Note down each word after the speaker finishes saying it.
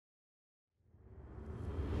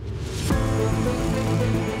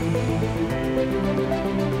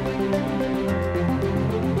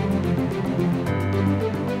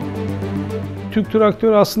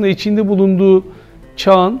TürkTraktör aslında içinde bulunduğu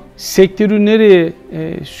çağın sektörü nereye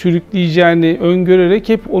sürükleyeceğini öngörerek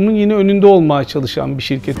hep onun yine önünde olmaya çalışan bir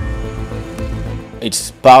şirket.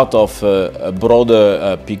 It's part of a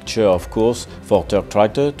broader picture, of course, for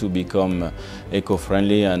TürkTraktör to become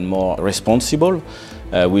eco-friendly and more responsible.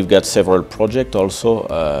 We've got several projects also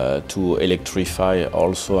to electrify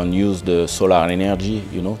also and use the solar energy,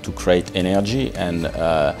 you know, to create energy and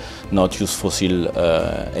not use fossil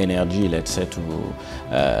energy, let's say,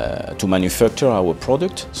 to manufacture our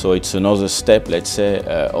product. So it's another step, let's say,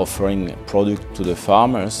 offering product to the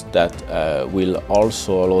farmers that will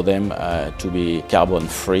also allow them to be carbon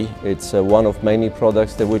free. It's one of many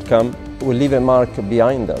products that will come, will leave a mark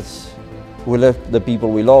behind us. We'll help the people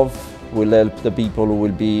we love. Will help the people who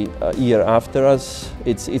will be here after us.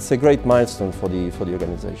 It's a great milestone for the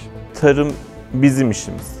organization. Tarım bizim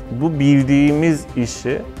işimiz. Bu bildiğimiz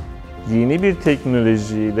işi yeni bir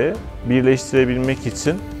teknolojiyle birleştirebilmek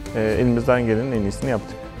için elimizden gelenin en iyisini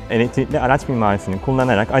yaptık. Elektrikli araç mimarisini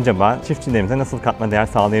kullanarak acaba çiftçilerimize nasıl katma değer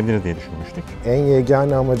sağlayabiliriz diye düşünmüştük. En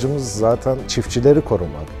yegane amacımız zaten çiftçileri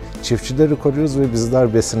korumak. Çiftçileri koruyoruz ve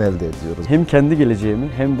bizler besin elde ediyoruz. Hem kendi geleceğimin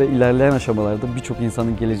hem de ilerleyen aşamalarda birçok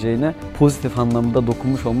insanın geleceğine pozitif anlamda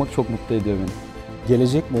dokunmuş olmak çok mutlu ediyor beni.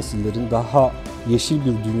 Gelecek nesillerin daha yeşil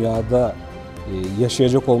bir dünyada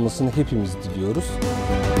yaşayacak olmasını hepimiz diliyoruz.